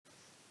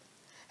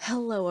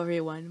Hello,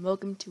 everyone.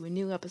 Welcome to a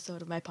new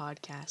episode of my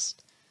podcast.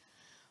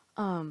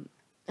 Um,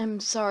 I'm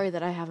sorry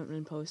that I haven't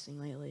been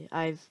posting lately.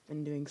 I've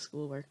been doing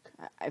schoolwork.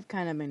 I've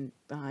kind of been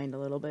behind a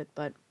little bit,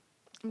 but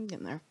I'm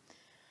getting there.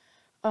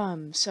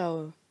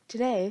 So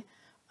today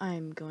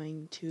I'm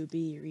going to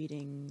be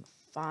reading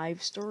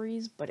 5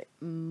 stories, but it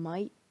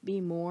might be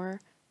more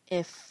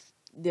if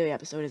the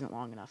episode isn't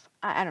long enough.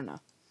 I don't know.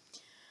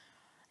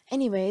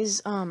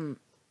 Anyways,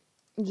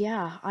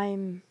 yeah,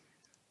 I'm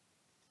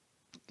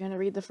gonna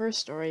read the first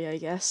story, I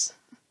guess.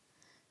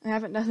 I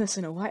haven't done this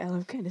in a while.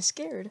 I'm kind of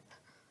scared.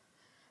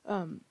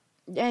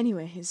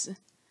 Anyways,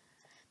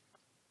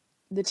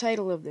 the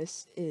title of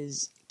this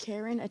is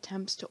Karen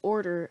attempts to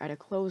order at a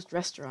closed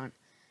restaurant,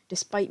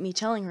 despite me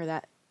telling her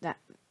that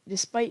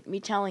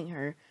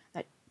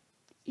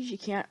she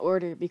can't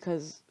order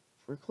because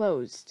we're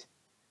closed.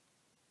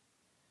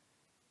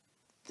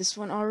 This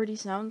one already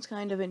sounds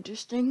kind of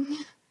interesting.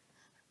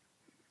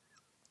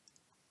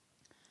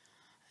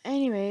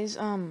 Anyways,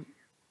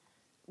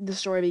 the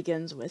story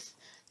begins with,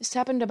 this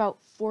happened about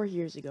 4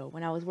 years ago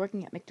when I was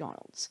working at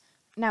McDonald's.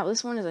 Now,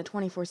 this one is a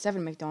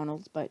 24/7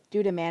 McDonald's, but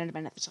due to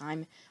management at the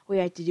time, we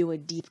had to do a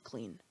deep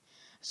clean.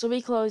 So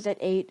we closed at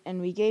 8, and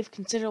we gave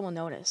considerable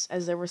notice,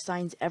 as there were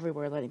signs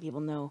everywhere letting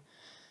people know.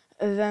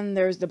 Then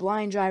there's the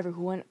blind driver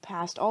who went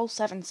past all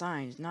 7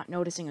 signs, not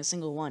noticing a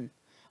single one.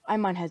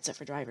 I'm on headset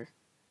for a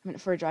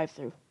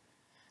drive-through.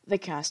 The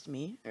cast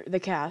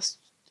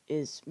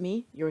is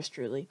me, yours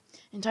truly,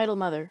 entitled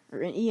mother,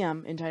 or in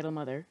EM, entitled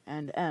mother,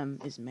 and M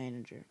is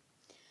manager.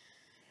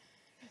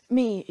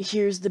 Me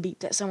hears the beep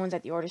that someone's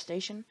at the order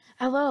station.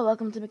 Hello,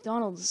 welcome to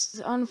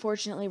McDonald's.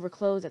 Unfortunately, we're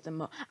closed at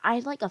the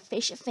I'd like a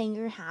fish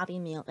finger Happy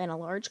Meal and a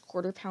large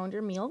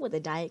quarter-pounder meal with a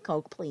Diet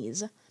Coke,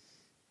 please.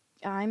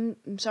 I'm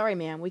sorry,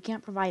 ma'am. We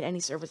can't provide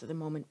any service at the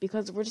moment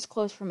because we're just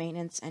closed for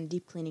maintenance and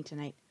deep cleaning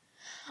tonight.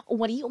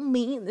 What do you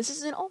mean? This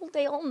is an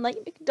all-day,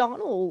 all-night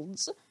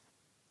McDonald's.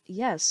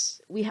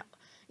 Yes, we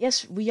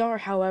are.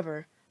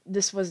 However,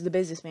 this was the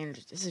business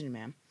manager's decision,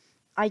 ma'am.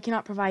 I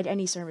cannot provide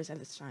any service at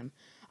this time.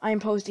 I am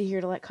posted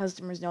here to let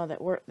customers know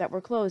that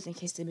we're closed in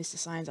case they miss the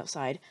signs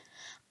outside.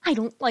 I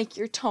don't like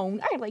your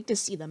tone. I'd like to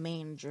see the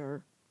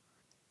manager.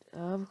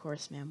 Of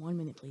course, ma'am. 1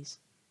 minute, please.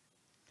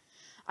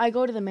 I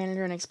go to the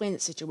manager and explain the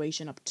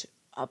situation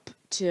up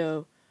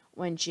to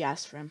when she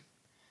asks for him.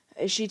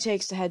 She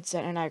takes the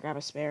headset and I grab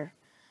a spare.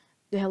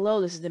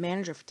 Hello, this is the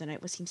manager for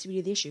tonight. What seems to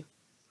be the issue?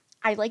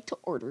 I'd like to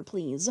order,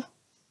 please.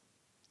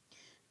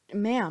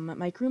 Ma'am,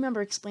 my crew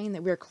member explained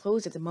that we are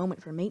closed at the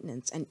moment for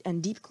maintenance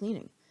and deep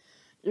cleaning.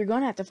 You're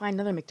gonna have to find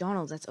another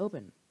McDonald's that's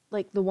open,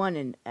 like the one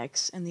in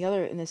X and the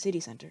other in the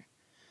city center.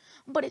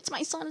 But it's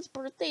my son's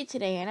birthday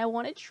today and I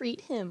want to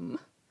treat him.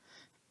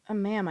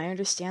 Ma'am, I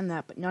understand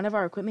that, but none of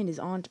our equipment is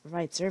on to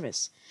provide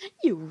service.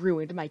 You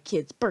ruined my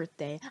kid's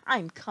birthday.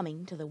 I'm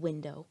coming to the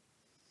window.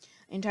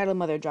 Entitled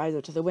mother drives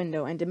up to the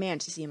window and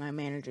demands to see my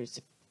manager's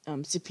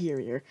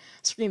superior,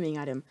 screaming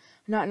at him,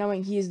 not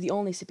knowing he is the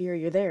only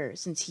superior there,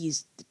 since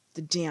he's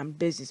the damn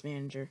business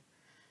manager.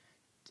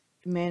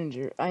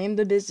 I am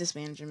the business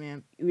manager,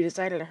 ma'am. You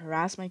decided to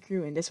harass my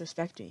crew and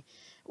disrespect me.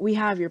 We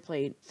have your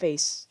plate,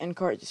 face, and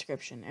cart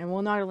description, and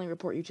will not only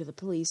report you to the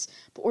police,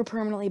 but we're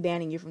permanently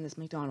banning you from this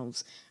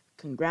McDonald's.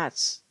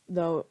 Congrats,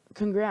 though,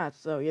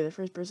 you're the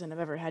first person I've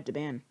ever had to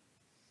ban.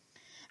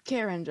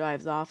 Karen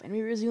drives off, and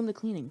we resume the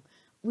cleaning.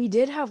 We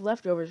did have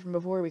leftovers from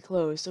before we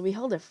closed, so we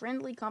held a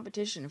friendly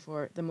competition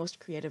for the most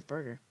creative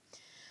burger.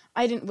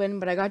 I didn't win,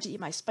 but I got to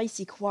eat my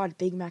spicy quad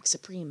Big Mac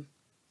Supreme.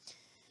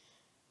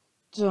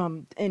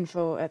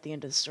 Info at the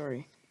end of the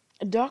story.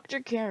 Dr.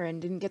 Karen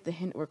didn't get the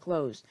hint we're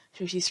closed,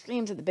 so she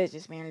screams at the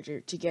business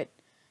manager to get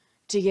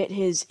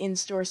his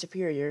in-store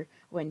superior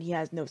when he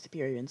has no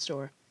superior in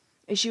store.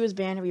 She was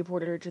banned and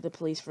reported her to the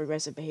police for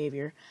aggressive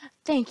behavior.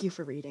 Thank you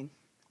for reading.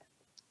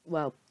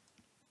 Well,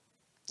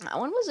 that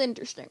one was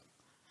interesting.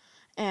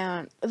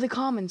 And the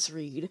comments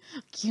read,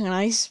 can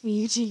I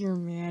speak to your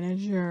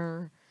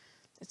manager?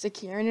 It's a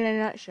Karen in a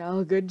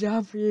nutshell. Good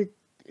job for your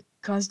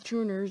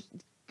costuners.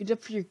 Good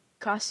job for your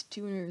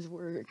costuner's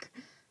work.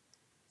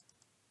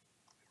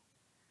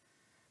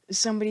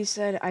 Somebody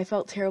said, I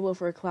felt terrible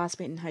for a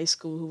classmate in high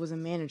school who was a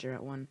manager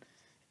at one.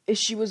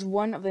 She was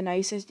one of the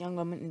nicest young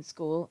women in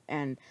school,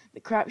 and the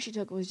crap she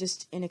took was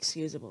just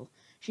inexcusable.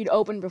 She'd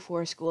open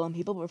before school, and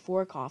people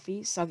before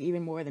coffee suck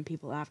even more than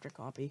people after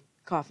coffee.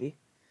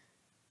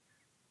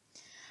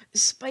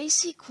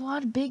 Spicy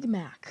Quad Big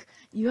Mac.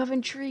 You have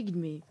intrigued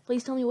me.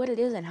 Please tell me what it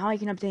is and how I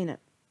can obtain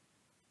it.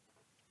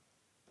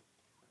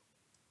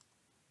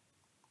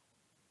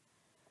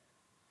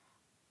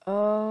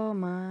 Oh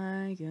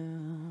my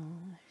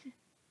god.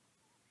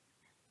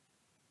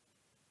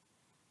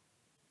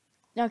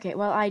 Okay,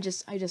 well, I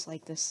just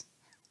like this.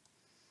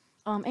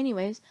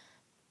 Anyways,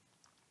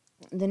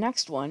 the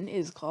next one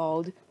is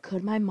called,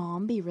 Could My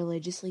Mom Be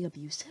Religiously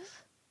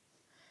Abusive?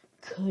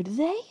 Could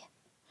they?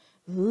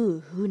 Ooh,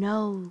 who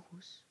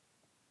knows?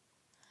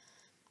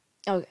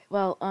 Okay,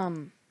 well,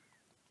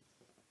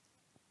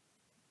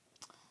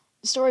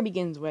 the story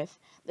begins with,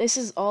 this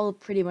is all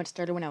pretty much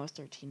started when I was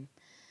 13.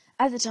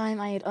 At the time,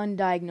 I had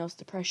undiagnosed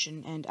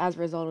depression, and as a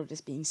result of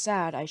just being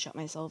sad, I shut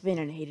myself in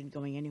and hated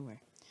going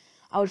anywhere.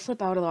 I would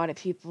flip out a lot at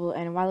people,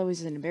 and while it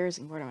was an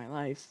embarrassing part of my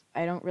life,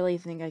 I don't really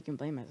think I can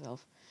blame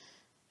myself.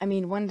 I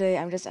mean, one day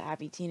I'm just a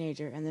happy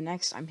teenager, and the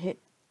next I'm hit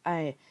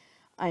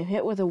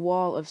with a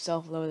wall of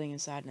self-loathing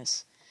and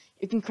sadness.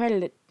 You can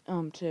credit it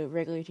to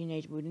regular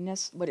teenage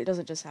moodiness, but it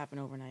doesn't just happen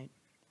overnight.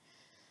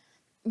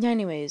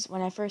 Anyways,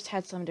 when I first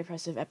had some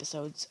depressive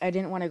episodes, I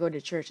didn't want to go to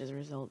church as a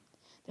result.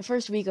 The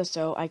first week or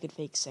so, I could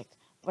fake sick,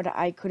 but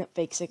I couldn't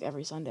fake sick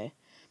every Sunday.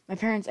 My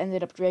parents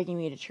ended up dragging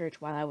me to church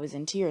while I was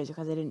in tears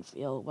because I didn't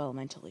feel well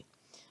mentally.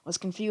 I was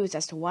confused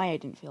as to why I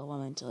didn't feel well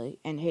mentally,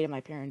 and hated my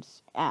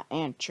parents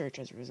and church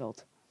as a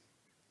result.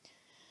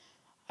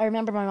 I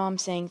remember my mom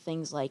saying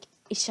things like,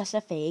 "It's just a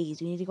phase,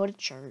 you need to go to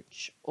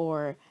church,"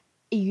 or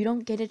 "You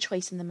don't get a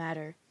choice in the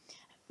matter."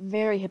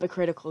 Very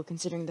hypocritical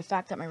considering the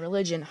fact that my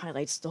religion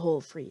highlights the whole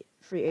free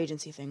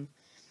agency thing.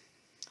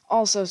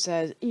 Also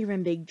says, "You're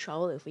in big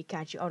trouble if we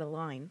catch you out of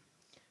line."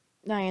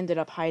 I ended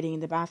up hiding in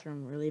the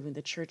bathroom or leaving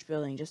the church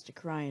building just to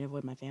cry and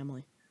avoid my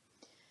family.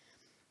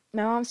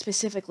 My mom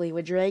specifically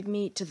would drag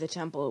me to the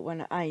temple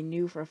when I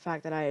knew for a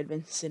fact that I had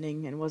been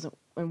sinning and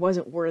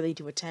wasn't worthy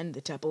to attend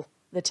the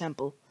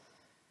temple.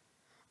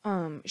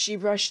 She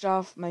brushed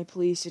off my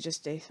pleas to just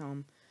stay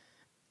home.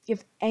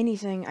 If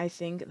anything, I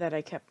think that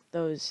I kept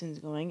those sins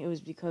going. It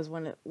was because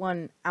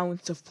one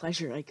ounce of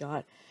pleasure I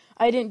got.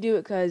 I didn't do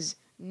it because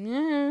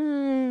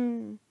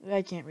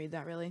I can't read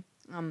that really.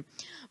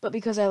 But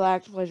because I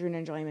lacked pleasure and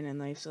enjoyment in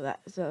life, so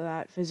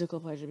that physical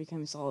pleasure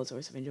became a solid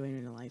source of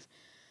enjoyment in life.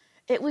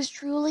 It was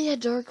truly a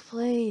dark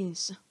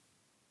place.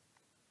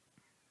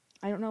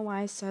 I don't know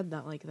why I said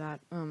that like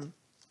that. Now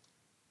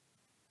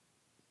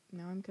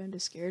I'm kind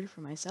of scared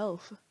for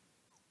myself.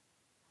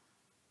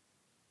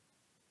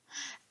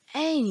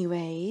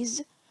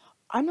 Anyways,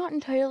 I'm not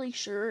entirely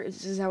sure if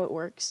this is how it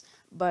works,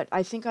 but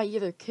I think I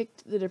either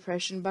kicked the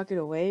depression bucket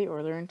away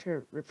or learned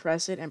to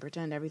repress it and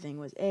pretend everything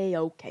was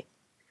A-okay.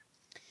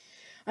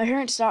 My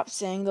parents stopped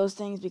saying those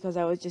things because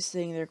I was just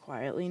sitting there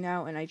quietly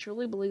now, and I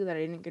truly believe that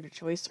I didn't get a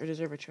choice or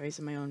deserve a choice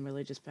in my own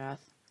religious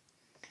path.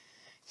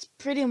 It's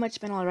pretty much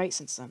been alright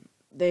since then.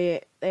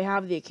 They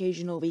have the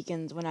occasional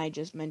weekends when I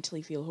just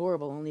mentally feel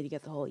horrible, only to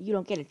get the whole "you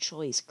don't get a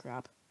choice"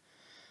 crap.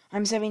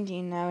 I'm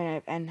 17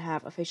 now and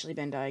have officially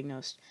been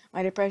diagnosed.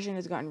 My depression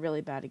has gotten really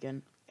bad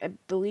again. I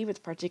believe it's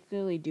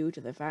particularly due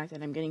to the fact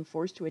that I'm getting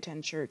forced to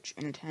attend church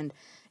and attend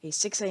a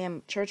 6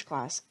 a.m. church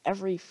class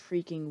every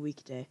freaking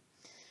weekday.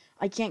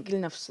 I can't get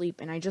enough sleep,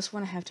 and I just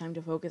want to have time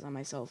to focus on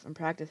myself and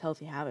practice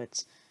healthy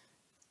habits.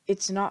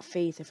 It's not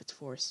faith if it's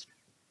forced.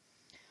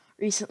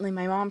 Recently,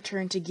 my mom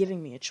turned to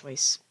giving me a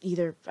choice.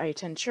 Either I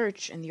attend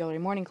church in the early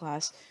morning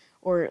class,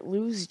 or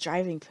lose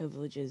driving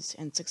privileges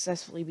and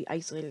successfully be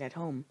isolated at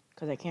home,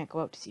 because I can't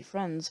go out to see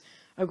friends,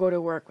 or go to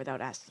work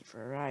without asking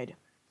for a ride.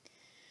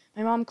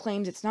 My mom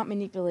claims it's not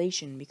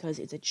manipulation because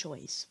it's a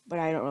choice, but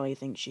I don't really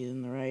think she's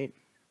in the right.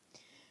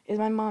 Is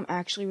my mom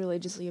actually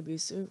religiously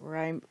abusive, or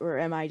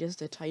am I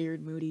just a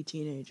tired, moody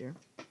teenager?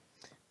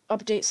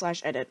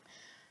 Update/edit.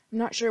 I'm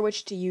not sure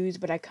which to use,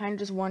 but I kind of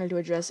just wanted to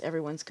address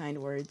everyone's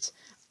kind words.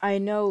 I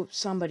know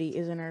somebody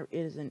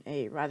isn't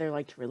a rather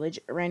liked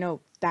religion, or I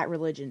know that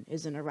religion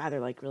isn't a rather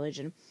liked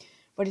religion,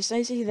 but it's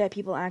nice to see that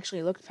people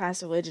actually looked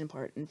past the religion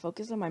part and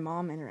focused on my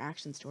mom and her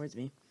actions towards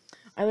me.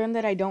 I learned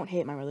that I don't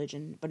hate my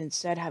religion, but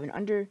instead have an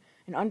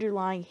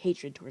underlying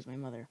hatred towards my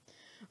mother.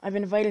 I've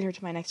invited her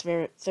to my next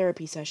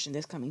therapy session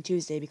this coming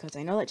Tuesday because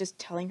I know that just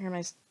telling her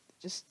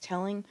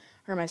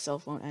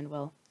myself won't end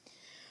well.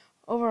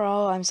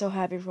 Overall, I'm so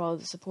happy for all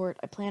the support.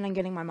 I plan on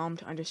getting my mom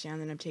to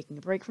understand that I'm taking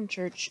a break from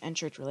church and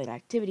church-related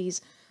activities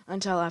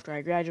until after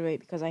I graduate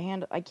because I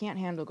can't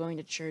handle going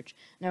to church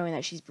knowing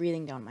that she's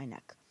breathing down my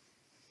neck.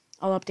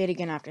 I'll update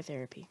again after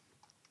therapy.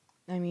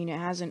 I mean, it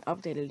hasn't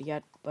updated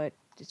yet, but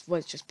it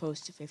was just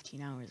posted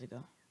 15 hours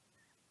ago.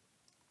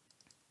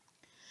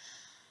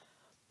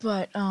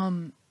 But,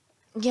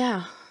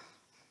 yeah.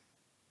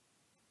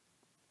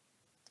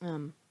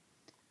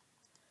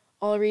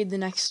 I'll read the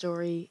next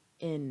story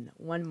in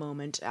one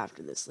moment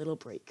after this little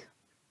break.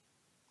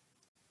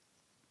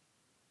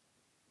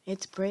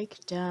 It's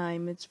break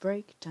time, it's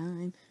break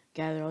time.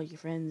 Gather all your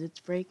friends, it's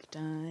break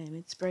time,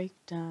 it's break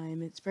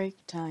time, it's break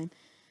time.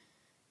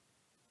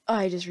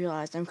 I just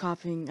realized I'm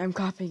copying a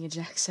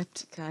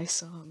Jacksepticeye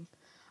song.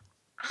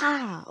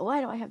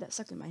 Why do I have that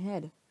stuck in my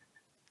head?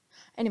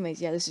 Anyways,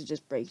 yeah, this is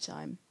just break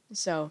time.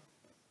 So,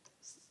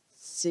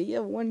 see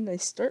ya when I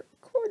start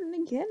recording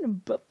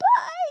again.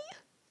 Bye-bye!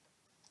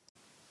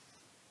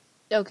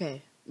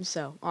 Okay,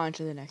 so, on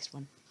to the next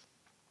one.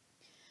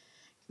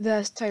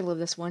 The title of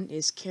this one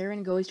is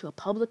Karen Goes to a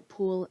Public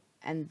Pool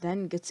and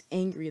Then Gets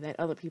Angry That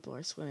Other People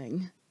Are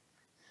Swimming.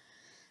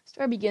 The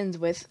story begins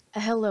with,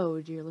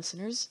 "Hello, dear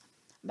listeners.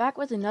 Back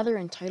with another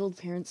entitled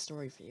parent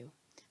story for you,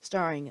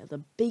 starring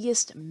the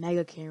biggest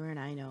mega Karen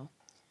I know,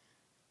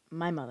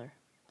 my mother.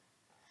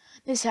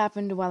 This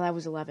happened while I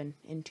was 11,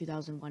 in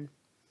 2001.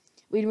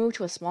 We'd moved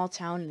to a small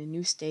town in a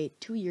new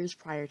state 2 years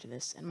prior to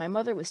this, and my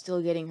mother was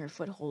still getting her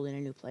foothold in a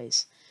new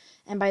place.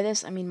 And by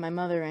this, I mean my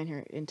mother and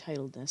her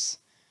entitledness.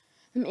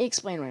 Let me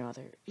explain my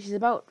mother. She's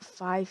about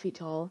 5 feet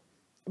tall,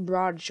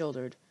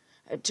 broad-shouldered,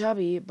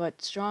 chubby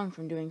but strong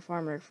from doing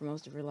farm work for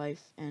most of her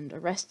life, and a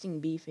resting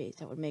bee face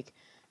that would make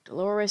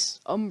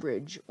Dolores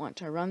Umbridge want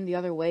to run the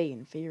other way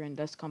in fear and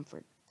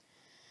discomfort.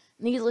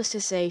 Needless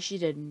to say, she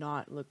did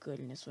not look good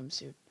in a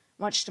swimsuit.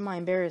 Much to my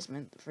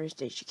embarrassment, the first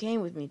day she came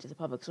with me to the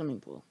public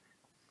swimming pool.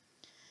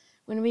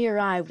 When we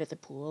arrived at the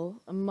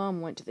pool,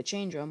 Mum went to the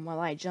change room while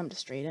I jumped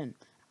straight in.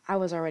 I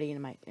was already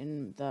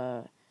in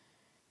the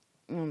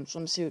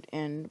swimsuit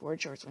and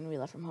board shorts when we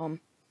left from home.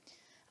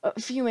 A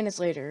few minutes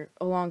later,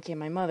 along came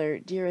my mother,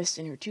 dearest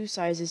in her 2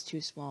 sizes too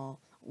small,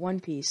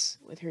 one piece,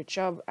 with her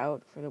chub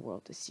out for the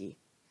world to see.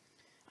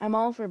 I'm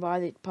all for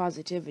body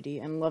positivity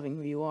and loving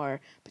who you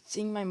are, but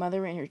seeing my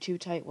mother in her too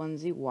tight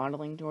onesie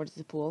waddling towards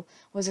the pool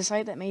was a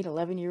sight that made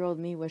 11-year-old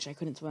me wish I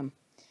couldn't swim.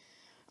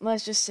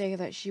 Let's just say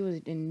that she was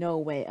in no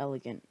way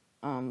elegant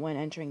when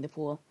entering the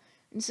pool.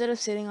 Instead of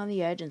sitting on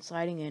the edge and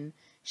sliding in,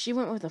 she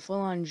went with a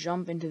full-on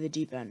jump into the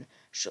deep end,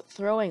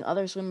 throwing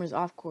other swimmers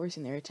off course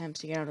in their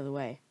attempts to get out of the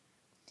way.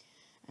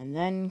 And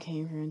then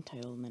came her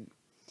entitlement.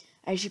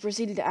 As she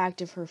proceeded to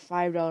act if her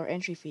 $5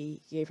 entry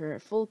fee gave her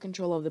full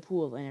control of the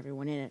pool and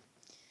everyone in it.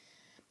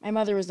 My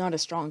mother was not a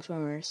strong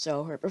swimmer,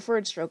 so her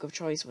preferred stroke of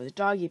choice was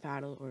doggy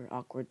paddle or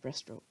awkward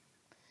breaststroke.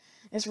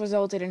 This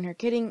resulted in her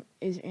kicking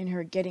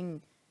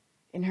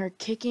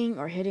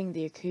or hitting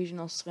the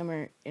occasional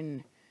swimmer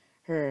in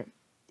her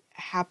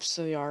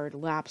haphazard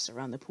laps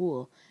around the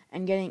pool,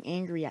 and getting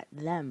angry at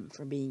them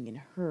for being in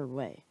her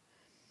way.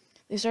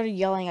 She started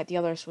yelling at the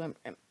other swimmers,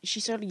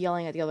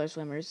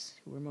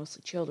 who were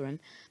mostly children,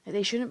 that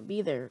they shouldn't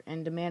be there,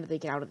 and demanded they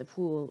get out of the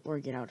pool or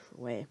get out of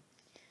her way.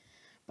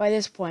 By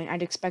this point,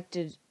 I'd escaped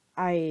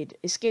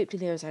to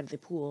the other side of the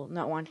pool,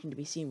 not wanting to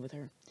be seen with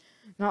her.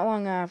 Not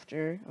long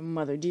after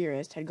Mother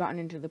Dearest had gotten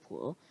into the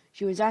pool,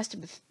 she was asked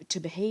to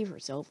behave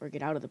herself or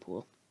get out of the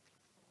pool.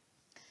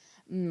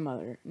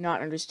 Mother,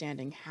 not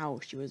understanding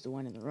how she was the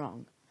one in the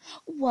wrong.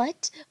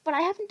 "What? But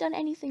I haven't done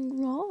anything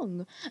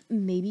wrong.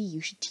 Maybe you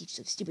should teach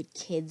those stupid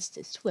kids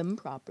to swim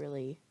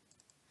properly."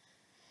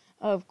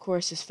 Of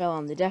course, this fell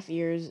on the deaf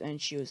ears,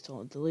 and she was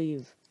told to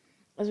leave.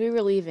 As we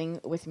were leaving,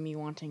 with me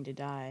wanting to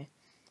die,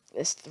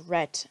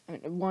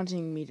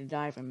 wanting me to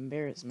die from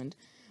embarrassment,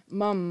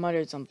 Mum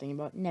muttered something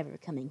about never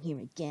coming here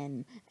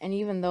again, and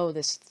even though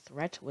this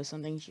threat was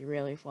something she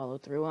rarely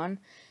followed through on,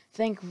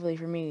 thankfully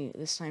for me,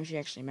 this time she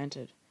actually meant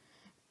it.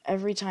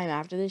 Every time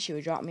after this, she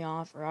would drop me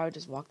off, or I would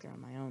just walk there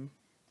on my own.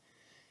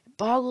 It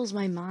boggles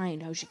my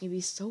mind how she can be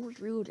so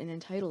rude and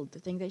entitled to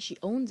think that she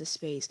owns a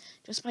space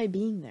just by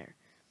being there.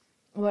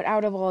 But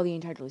out of all the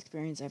entitled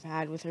experience I've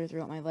had with her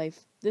throughout my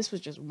life, this was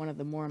just one of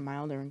the more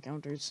milder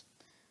encounters.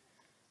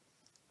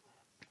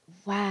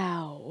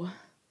 Wow.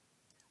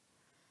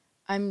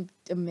 I'm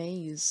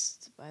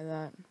amazed by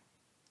that.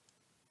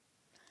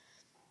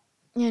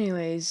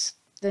 Anyways,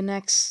 the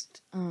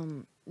next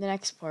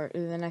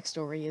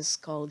story is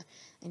called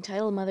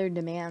 "Entitled Mother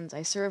Demands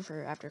I Serve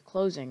Her After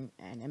Closing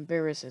and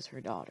Embarrasses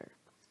Her Daughter."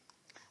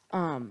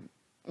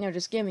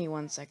 Just give me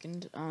 1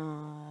 second.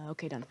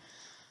 Okay, done.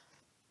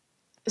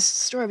 This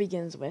story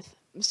begins with,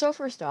 so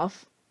first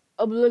off,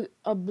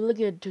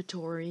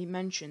 obligatory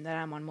mention that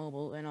I'm on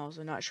mobile, and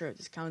also not sure if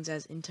this counts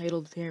as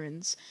entitled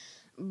parents,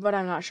 but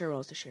I'm not sure what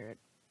else to share it.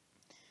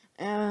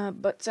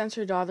 But since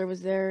her daughter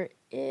was there,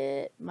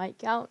 it might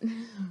count.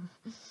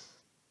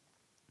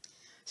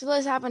 So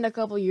this happened a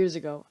couple years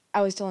ago.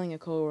 I was telling a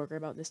coworker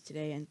about this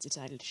today and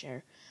decided to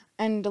share.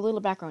 And a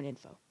little background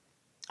info.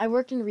 I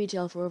worked in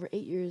retail for over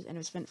 8 years and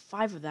have spent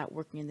 5 of that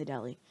working in the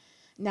deli.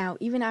 Now,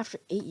 even after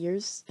 8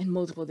 years in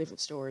multiple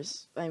different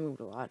stores, I moved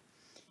a lot,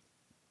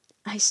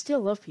 I still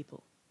love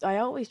people. I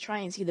always try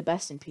and see the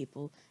best in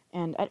people,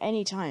 and at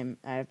any time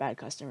I have bad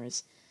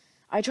customers,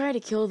 I try to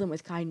kill them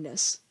with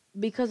kindness.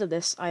 Because of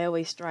this, I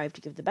always strive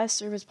to give the best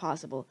service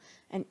possible,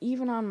 and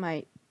even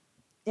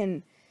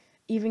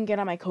get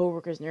on my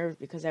coworkers' nerves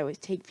because I always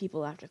take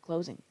people after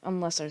closing,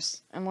 unless our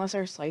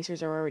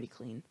slicers are already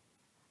clean.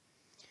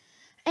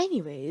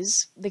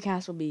 Anyways, the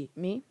cast will be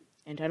me,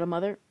 entitled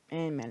mother,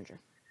 and manager.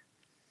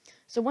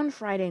 So one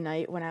Friday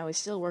night, when I was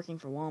still working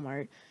for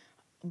Walmart,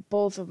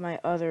 both of my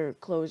other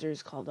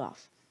closers called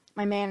off.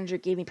 My manager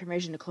gave me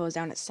permission to close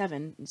down at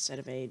 7 instead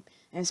of 8,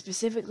 and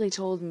specifically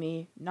told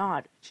me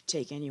not to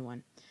take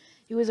anyone.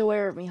 He was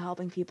aware of me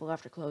helping people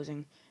after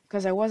closing,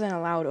 because I wasn't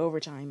allowed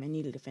overtime and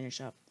needed to finish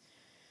up.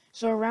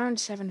 So around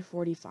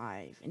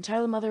 7:45,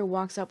 entitled mother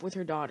walks up with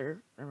her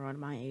daughter, around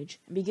my age,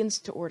 and begins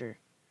to order.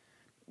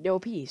 The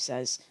OP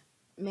says,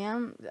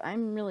 "Ma'am,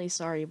 I'm really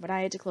sorry, but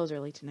I had to close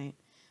early tonight.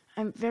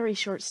 I'm very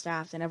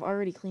short-staffed, and I've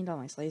already cleaned all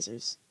my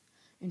slicers."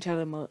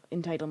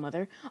 Entitled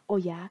mother, "Oh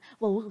yeah?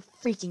 Well, we'll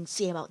freaking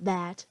see about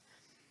that."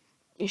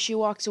 She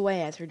walks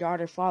away as her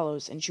daughter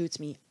follows and shoots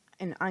me,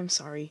 and I'm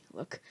sorry.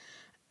 Look,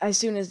 as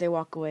soon as they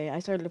walk away, I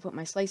started to put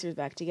my slicers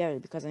back together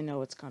because I know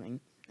what's coming.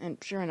 And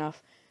sure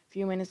enough, a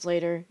few minutes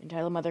later,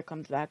 entitled mother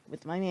comes back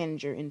with my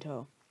manager in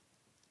tow.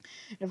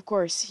 And of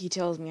course, he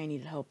tells me I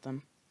need to help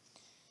them.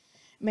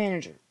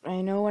 Manager,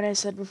 I know what I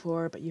said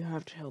before, but you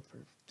have to help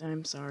her.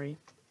 I'm sorry.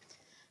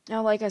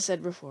 Now, like I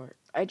said before,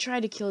 I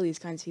try to kill these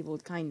kinds of people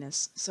with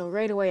kindness, so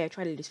right away I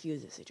try to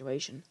diffuse the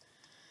situation.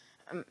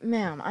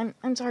 Ma'am,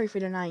 I'm sorry for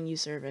denying you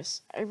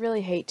service. I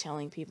really hate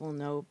telling people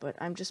no, but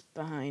I'm just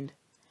behind.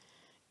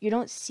 You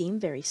don't seem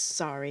very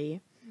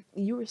sorry.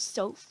 You were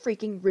so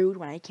freaking rude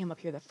when I came up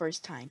here the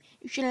first time.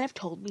 You shouldn't have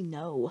told me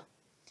no.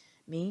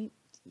 Me?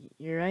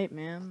 You're right,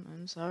 ma'am.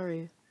 I'm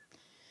sorry.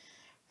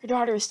 Her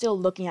daughter is still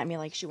looking at me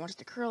like she wants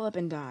to curl up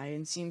and die,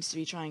 and seems to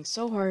be trying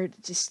so hard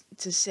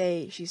to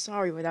say she's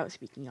sorry without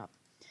speaking up.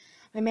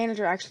 My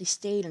manager actually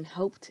stayed and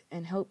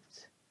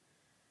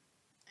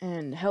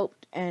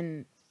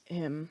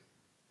him.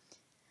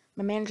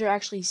 My manager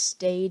actually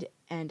stayed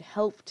and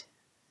helped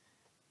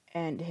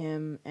and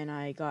him and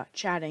I got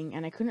chatting,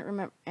 and I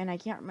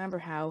can't remember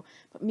how,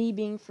 but me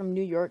being from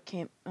New York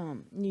came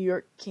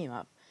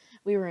up.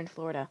 We were in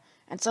Florida,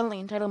 and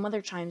suddenly Entitled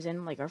Mother chimes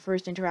in like our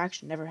first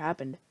interaction never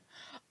happened.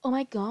 Oh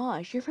my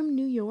gosh, you're from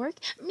New York?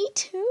 Me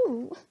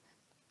too!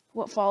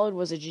 What followed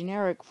was a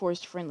generic,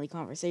 forced friendly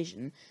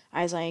conversation,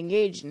 as I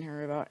engaged in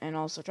her about and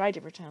also tried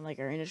to pretend like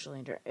our initial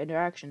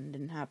interaction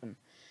didn't happen.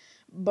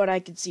 But I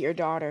could see her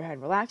daughter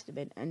had relaxed a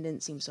bit and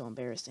didn't seem so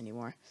embarrassed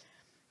anymore.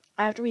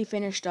 After we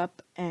finished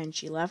up and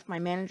she left, my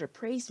manager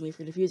praised me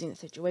for diffusing the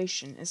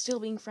situation and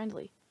still being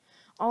friendly.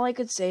 All I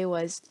could say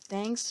was,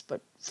 thanks,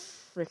 but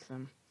frick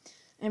them.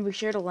 And we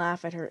shared a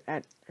laugh at her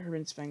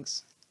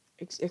expense.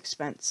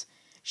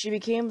 She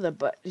became the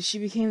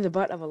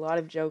butt of a lot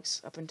of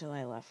jokes up until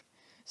I left.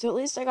 So at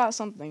least I got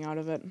something out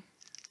of it.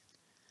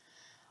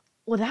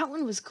 Well, that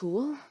one was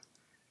cool.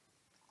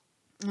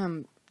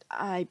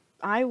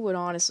 I would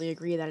honestly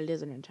agree that it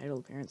is an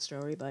entitled parent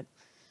story, but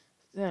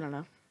I don't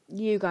know.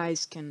 You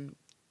guys can...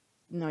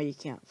 No, you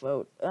can't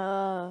vote.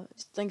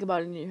 Just think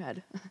about it in your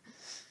head.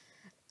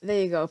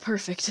 There you go,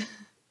 perfect.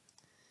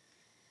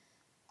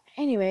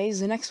 Anyways,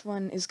 the next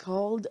one is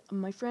called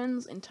My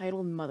Friend's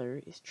Entitled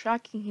Mother is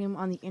tracking him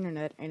on the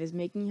internet and is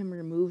making him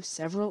remove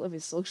several of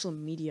his social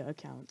media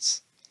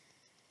accounts.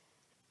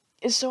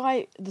 The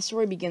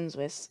story begins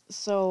with,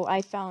 so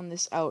I found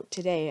this out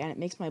today and it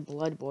makes my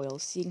blood boil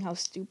seeing how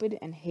stupid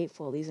and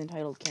hateful these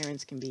entitled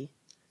Karens can be.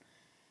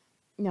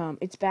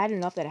 It's bad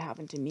enough that it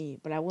happened to me,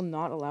 but I will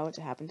not allow it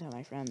to happen to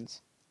my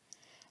friends.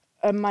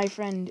 My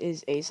friend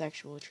is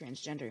asexual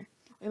transgender.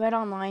 We met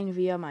online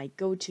via my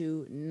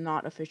go-to,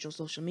 not official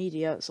social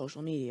media,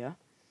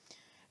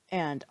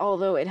 and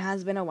although it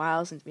has been a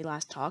while since we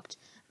last talked,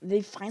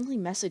 they finally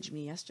messaged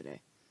me yesterday.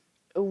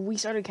 We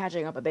started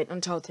catching up a bit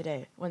until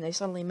today, when they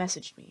suddenly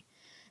messaged me,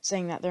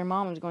 saying that their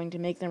mom is going to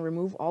make them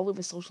remove all of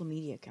his social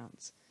media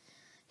accounts.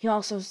 He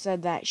also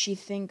said that she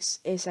thinks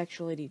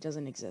asexuality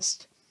doesn't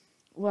exist.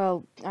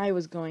 Well, I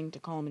was going to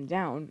calm him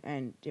down,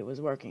 and it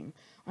was working,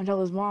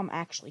 until his mom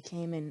actually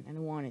came in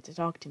and wanted to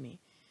talk to me.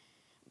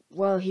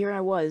 Well, here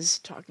I was,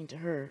 talking to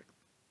her.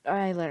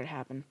 I let it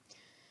happen.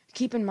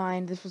 Keep in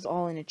mind, this was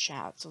all in a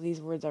chat, so these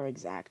words are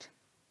exact.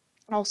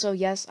 Also,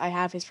 yes, I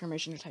have his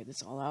permission to type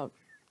this all out.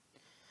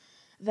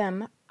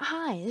 Them,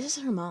 hi, this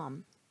is her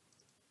mom.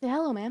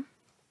 Hello, ma'am.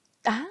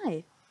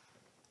 Hi.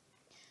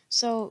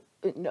 So,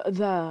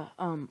 the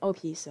OP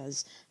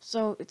says,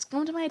 so it's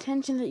come to my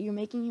attention that you're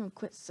making him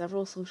quit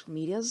several social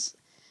medias.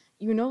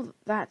 You know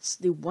that's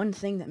the one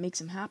thing that makes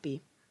him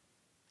happy.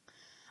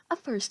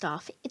 First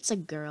off, it's a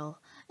girl.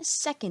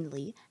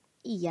 Secondly,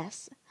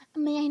 yes,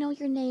 may I know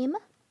your name?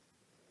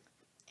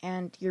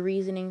 And your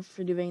reasoning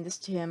for doing this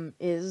to him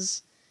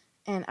is,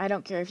 and I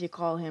don't care if you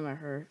call him or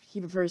her, he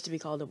prefers to be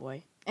called a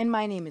boy. And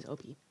my name is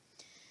OP.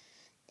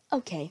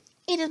 Okay,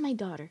 it is my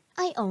daughter.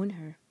 I own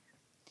her.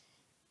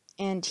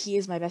 And he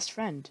is my best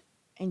friend.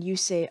 And you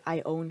say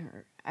I own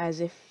her, as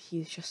if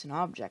he's just an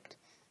object.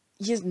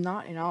 He is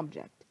not an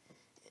object.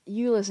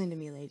 You listen to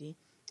me, lady.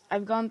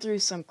 I've gone through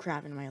some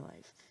crap in my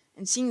life,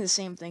 and seeing the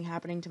same thing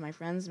happening to my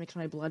friends makes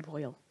my blood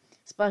boil,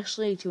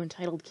 especially to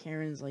entitled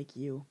Karens like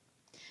you.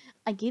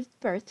 I gave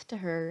birth to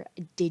her,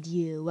 did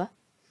you?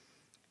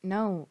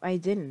 No, I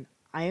didn't.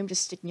 I am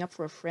just sticking up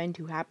for a friend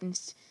who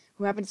happens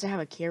to have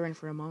a Karen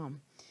for a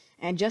mom.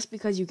 And just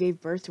because you gave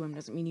birth to him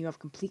doesn't mean you have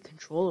complete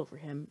control over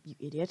him, you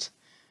idiot.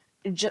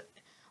 Just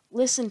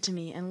listen to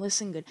me, and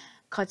listen good.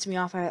 Cuts me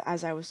off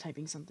as I was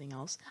typing something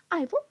else.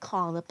 I will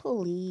call the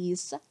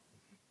police.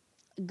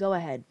 Go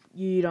ahead.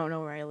 You don't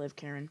know where I live,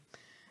 Karen.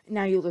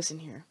 Now you listen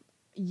here.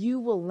 You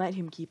will let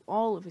him keep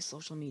all of his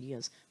social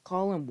medias,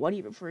 call him what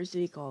he prefers to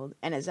be called,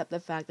 and accept the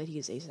fact that he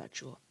is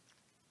asexual.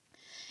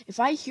 If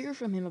I hear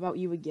from him about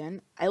you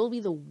again, I will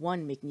be the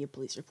one making a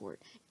police report.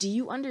 Do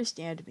you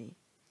understand me?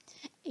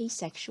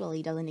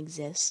 Asexuality doesn't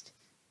exist.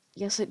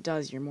 Yes, it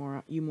does, you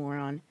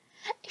moron.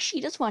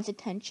 She just wants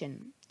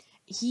attention.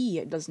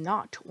 He does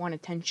not want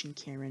attention,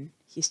 Karen.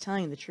 He's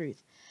telling the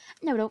truth.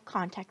 No, don't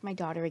contact my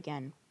daughter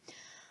again.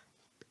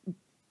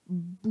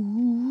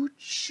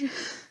 Booch.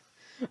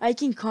 I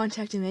can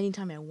contact him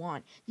anytime I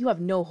want. You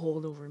have no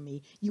hold over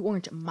me. You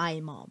aren't my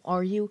mom,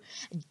 are you?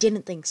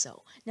 Didn't think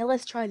so. Now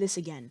let's try this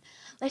again.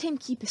 Let him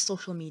keep his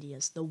social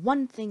medias, the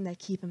one thing that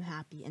keep him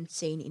happy and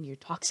sane in your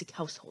toxic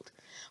household.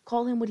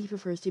 Call him what he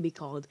prefers to be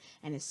called,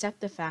 and accept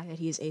the fact that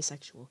he is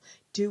asexual.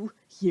 Do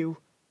you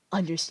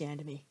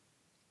understand me?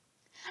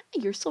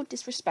 You're so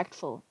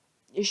disrespectful.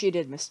 She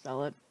did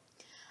misspell it.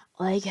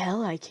 Like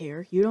hell I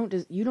care. You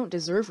don't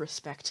deserve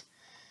respect.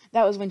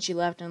 That was when she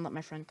left and let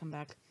my friend come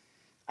back.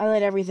 I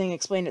let everything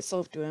explain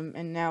itself to him,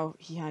 and now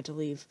he had to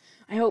leave.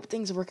 I hope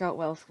things work out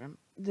well for him.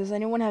 Does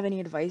anyone have any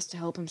advice to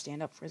help him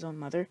stand up for his own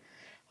mother?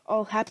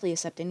 I'll happily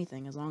accept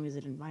anything as long as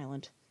it isn't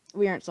violent.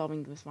 We aren't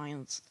solving with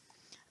violence.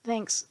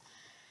 Thanks.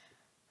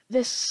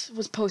 This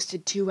was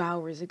posted 2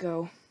 hours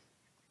ago.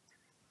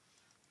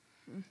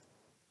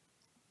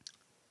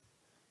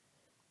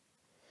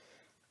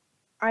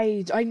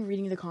 I'm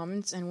reading the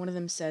comments, and one of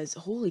them says,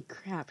 "Holy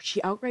crap,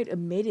 she outright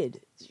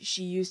admitted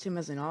she used him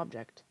as an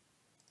object."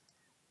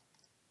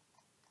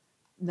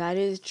 That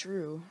is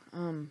true.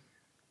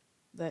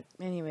 But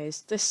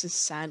anyways, this is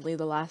sadly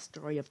the last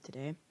story of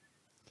today.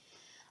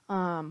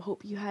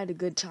 Hope you had a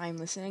good time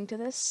listening to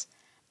this.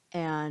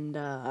 And,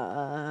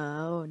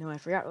 oh no, I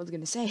forgot what I was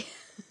gonna say.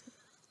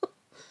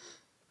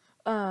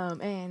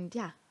 And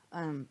yeah,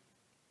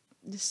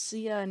 just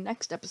see ya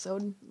next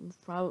episode,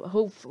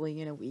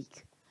 hopefully in a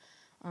week.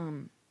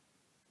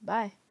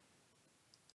 Bye.